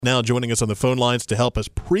Now joining us on the phone lines to help us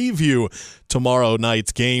preview tomorrow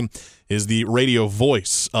night's game is the radio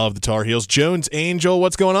voice of the Tar Heels, Jones Angell.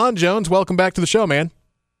 What's going on, Jones? Welcome back to the show, man.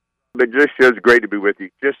 It just shows great to be with you.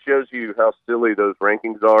 Just shows you how silly those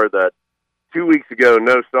rankings are that 2 weeks ago,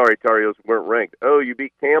 no, sorry, Tar Heels weren't ranked. Oh, you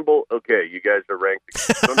beat Campbell? Okay, you guys are ranked.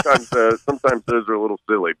 Sometimes those are a little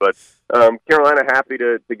silly. But Carolina happy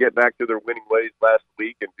to get back to their winning ways last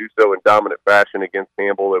week and do so in dominant fashion against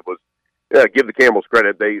Campbell. It was, give the Campbells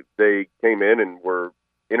credit. They came in and were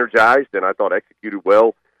energized and I thought executed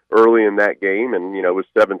well early in that game. And, it was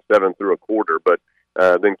 7-7 through a quarter. But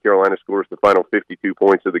then Carolina scores the final 52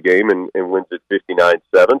 points of the game and wins it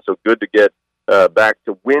 59-7. So good to get back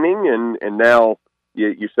to winning, and now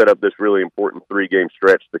you set up this really important 3-game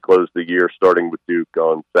stretch to close the year, starting with Duke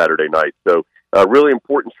on Saturday night. So a really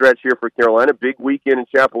important stretch here for Carolina. Big weekend in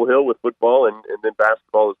Chapel Hill with football and then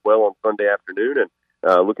basketball as well on Sunday afternoon,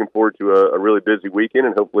 and looking forward to a really busy weekend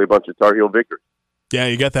and hopefully a bunch of Tar Heel victories. Yeah,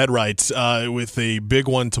 you got that right. With a big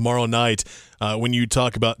one tomorrow night, when you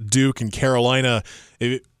talk about Duke and Carolina,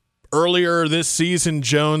 earlier this season,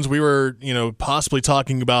 Jones, we were, possibly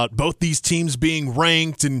talking about both these teams being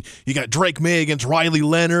ranked, and you got Drake May against Riley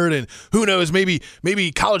Leonard, and who knows, maybe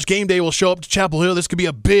College Game Day will show up to Chapel Hill. This could be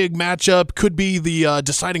a big matchup, could be the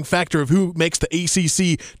deciding factor of who makes the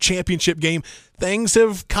ACC championship game. Things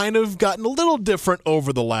have kind of gotten a little different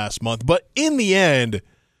over the last month, but in the end,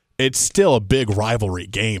 it's still a big rivalry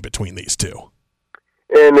game between these two.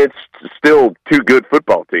 And it's still two good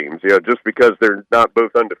football teams. Just because they're not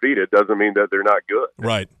both undefeated doesn't mean that they're not good.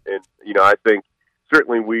 Right. And I think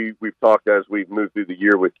certainly we've talked as we've moved through the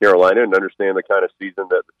year with Carolina and understand the kind of season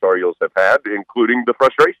that the Tar Heels have had, including the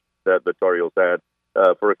frustration that the Tar Heels had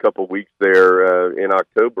for a couple weeks there in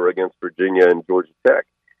October against Virginia and Georgia Tech.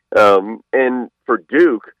 And for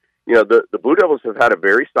Duke, the Blue Devils have had a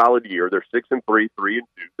very solid year. They're 6-3, 3-2.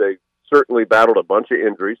 They certainly battled a bunch of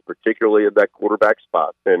injuries, particularly at that quarterback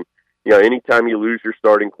spot. And, anytime you lose your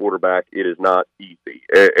starting quarterback, it is not easy.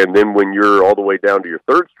 And then when you're all the way down to your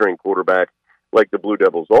third-string quarterback, like the Blue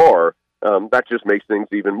Devils are, that just makes things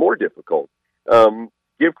even more difficult.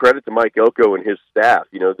 Give credit to Mike Elko and his staff.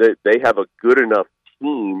 They have a good enough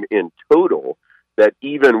team in total that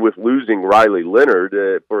even with losing Riley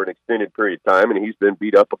Leonard for an extended period of time, and he's been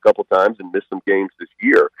beat up a couple times and missed some games this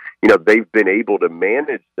year, they've been able to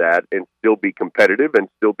manage that and still be competitive and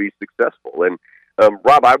still be successful. And,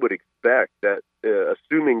 Rob, I would expect that,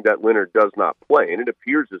 assuming that Leonard does not play, and it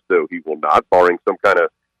appears as though he will not, barring some kind of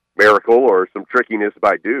miracle or some trickiness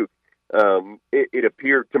by Duke, it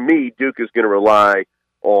appeared to me Duke is going to rely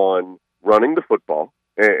on running the football,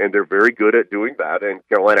 and they're very good at doing that, and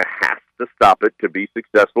Carolina has to stop it to be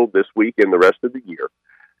successful this week and the rest of the year.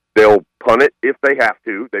 They'll punt it if they have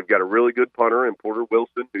to. They've got a really good punter in Porter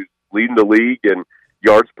Wilson, who's leading the league in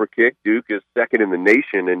yards per kick. Duke is second in the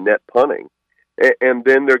nation in net punting. And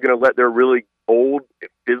then they're going to let their really old,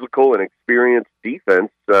 physical, and experienced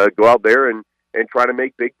defense go out there and try to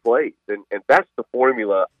make big plays. And that's the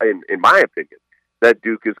formula, in my opinion, that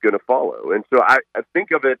Duke is going to follow. And so I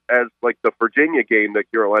think of it as like the Virginia game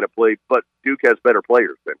that Carolina played, but Duke has better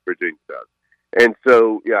players than Virginia does. And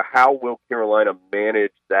so, how will Carolina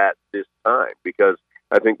manage that this time? Because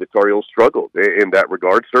I think the Tar Heels struggled in that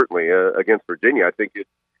regard, certainly against Virginia. I think it's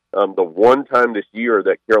the one time this year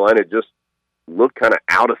that Carolina just looked kind of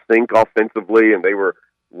out of sync offensively, and they were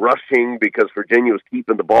rushing because Virginia was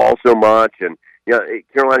keeping the ball so much, and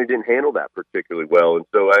Carolina didn't handle that particularly well. And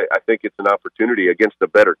so I think it's an opportunity against a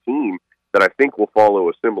better team that I think will follow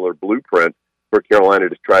a similar blueprint for Carolina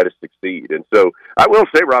to try to succeed. And so I will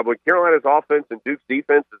say, Rob, when Carolina's offense and Duke's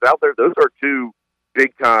defense is out there, those are two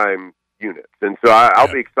big-time units. And so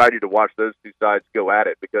I'll be excited to watch those two sides go at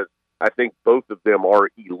it, because I think both of them are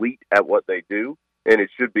elite at what they do, and it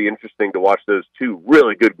should be interesting to watch those two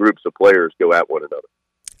really good groups of players go at one another.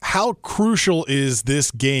 How crucial is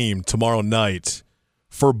this game tomorrow night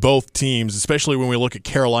for both teams, especially when we look at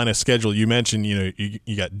Carolina's schedule? You mentioned,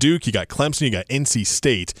 you got Duke, you got Clemson, you got NC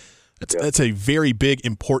State. That's a very big,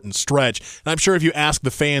 important stretch. And I'm sure if you ask the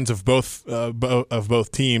fans of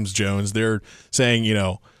both teams, Jones, they're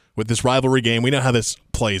saying, with this rivalry game, we know how this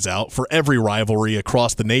plays out for every rivalry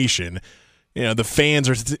across the nation. The fans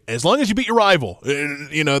are, as long as you beat your rival,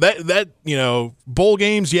 bowl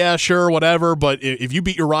games, yeah, sure, whatever. But if you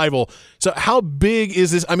beat your rival, so how big is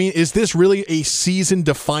this? I mean, is this really a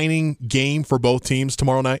season-defining game for both teams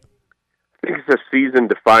tomorrow night? I think it's a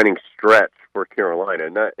season-defining stretch for Carolina,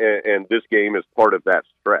 and this game is part of that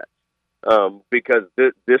stretch, because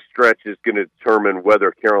this stretch is going to determine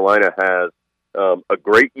whether Carolina has a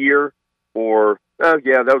great year or, that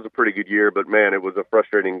was a pretty good year, but man, it was a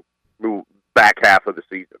frustrating back half of the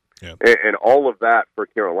season. Yeah. And all of that for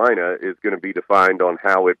Carolina is going to be defined on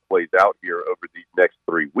how it plays out here over these next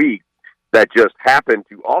 3 weeks that just happen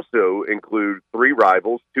to also include 3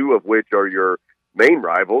 rivals, 2 of which are your main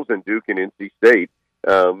rivals in Duke and NC State,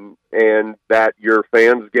 and that your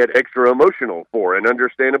fans get extra emotional for, and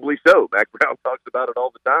understandably so. Mac Brown talks about it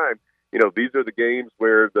all the time. These are the games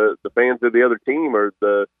where the fans of the other team are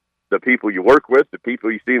the people you work with, the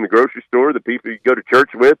people you see in the grocery store, the people you go to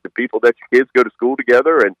church with, the people that your kids go to school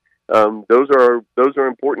together, and those are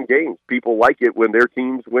important games. People like it when their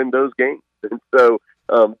teams win those games, and so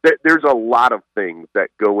there's a lot of things that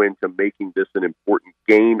go into making this an important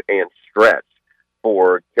game and stretch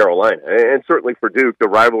for Carolina, and certainly for Duke. The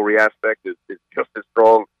rivalry aspect is just as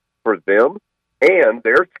strong for them, and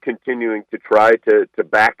they're continuing to try to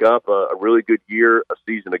back up a really good year a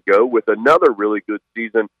season ago with another really good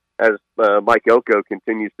season as Mike Elko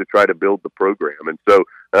continues to try to build the program. And so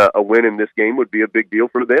a win in this game would be a big deal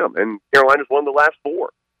for them. And Carolina's won the last 4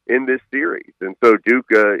 in this series. And so Duke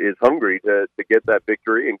is hungry to get that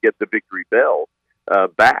victory and get the victory bell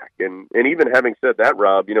back. And even having said that,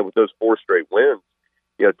 Rob, with those 4 straight wins,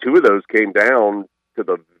 2 of those came down to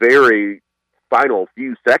the very final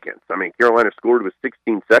few seconds. I mean, Carolina scored with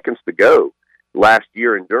 16 seconds to go last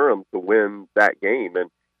year in Durham to win that game.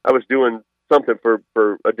 And I was doing something for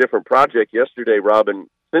a different project yesterday, Robin.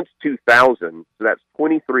 Since 2000, so that's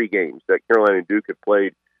 23 games that Carolina and Duke have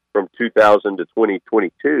played from 2000 to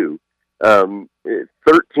 2022.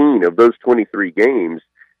 13 of those 23 games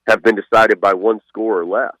have been decided by 1 score or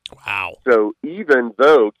less. Wow. So even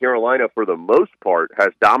though Carolina, for the most part, has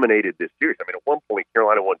dominated this series, I mean, at one point,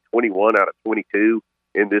 Carolina won 21 out of 22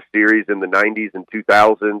 in this series in the 90s and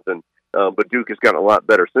 2000s, but Duke has gotten a lot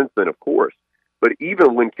better since then, of course. But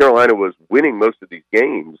even when Carolina was winning most of these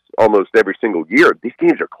games almost every single year, these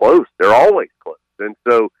games are close. They're always close. And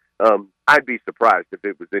so I'd be surprised if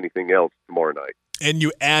it was anything else tomorrow night. And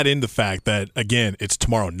you add in the fact that, again, it's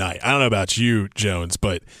tomorrow night. I don't know about you, Jones,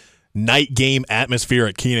 but night game atmosphere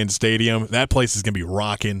at Kenan Stadium, that place is going to be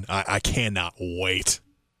rocking. I cannot wait.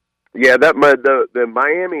 Yeah, the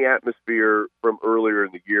Miami atmosphere from earlier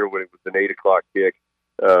in the year when it was an 8 o'clock kick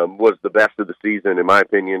was the best of the season, in my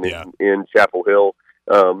opinion, in Chapel Hill.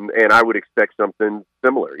 And I would expect something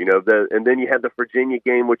similar. And then you had the Virginia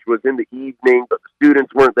game, which was in the evening, but the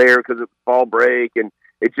students weren't there because it was fall break, and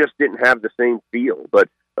it just didn't have the same feel. But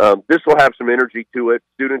this will have some energy to it.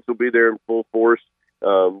 Students will be there in full force.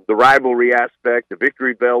 The rivalry aspect, the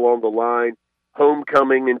victory bell on the line,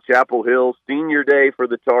 homecoming in Chapel Hill, senior day for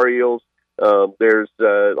the Tar Heels. There's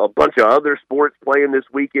a bunch of other sports playing this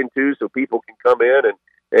weekend, too, so people can come in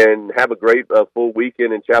and have a great full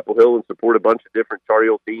weekend in Chapel Hill and support a bunch of different Tar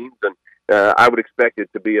Heel teams. And I would expect it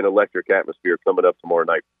to be an electric atmosphere coming up tomorrow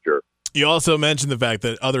night for sure. You also mentioned the fact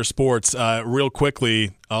that other sports, real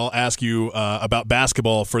quickly, I'll ask you about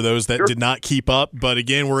basketball for those that did not keep up. But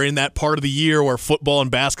again, we're in that part of the year where football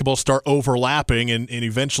and basketball start overlapping. And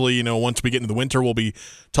eventually, once we get into the winter, we'll be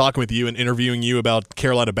talking with you and interviewing you about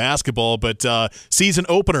Carolina basketball. But season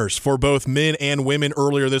openers for both men and women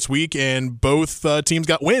earlier this week, and both teams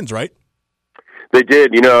got wins, right? They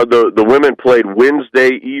did. The women played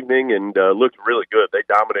Wednesday evening and looked really good. They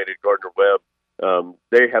dominated Gardner-Webb.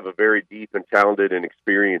 They have a very deep and talented and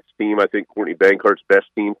experienced team. I think Courtney Bankhart's best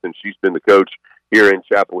team since she's been the coach here in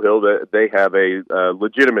Chapel Hill. They have a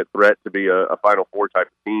legitimate threat to be a Final Four type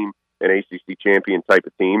of team, an ACC champion type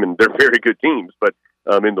of team, and they're very good teams, but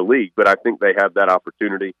in the league. But I think they have that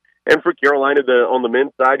opportunity. And for Carolina, on the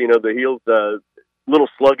men's side, the Heels, little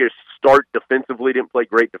sluggish start defensively, didn't play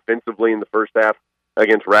great defensively in the first half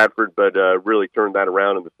against Radford, but really turned that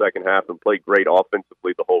around in the second half and played great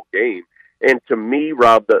offensively the whole game. And to me,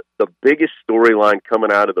 Rob, the biggest storyline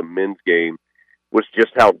coming out of the men's game was just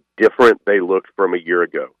how different they looked from a year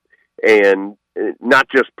ago. And not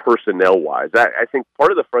just personnel-wise. I think part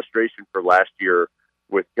of the frustration for last year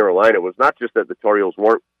with Carolina was not just that the Tar Heels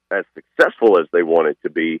weren't as successful as they wanted to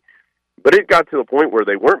be, but it got to the point where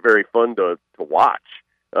they weren't very fun to watch.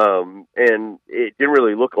 And it didn't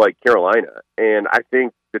really look like Carolina. And I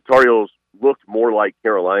think the Tar Heels looked more like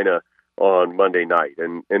Carolina on Monday night,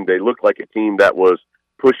 and they looked like a team that was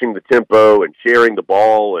pushing the tempo and sharing the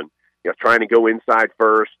ball and trying to go inside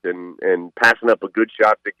first and passing up a good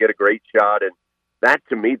shot to get a great shot. And that,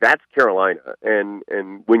 to me, that's Carolina. And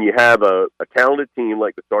when you have a talented team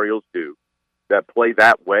like the Tar Heels do that play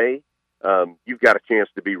that way, you've got a chance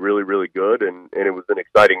to be really, really good. And it was an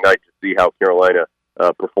exciting night to see how Carolina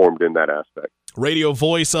performed in that aspect. Radio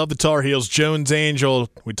voice of the Tar Heels, Jones Angell.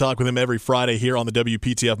 We talk with him every Friday here on the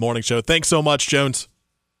WPTF Morning Show. Thanks so much, Jones.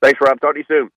 Thanks, Rob. Talk to you soon.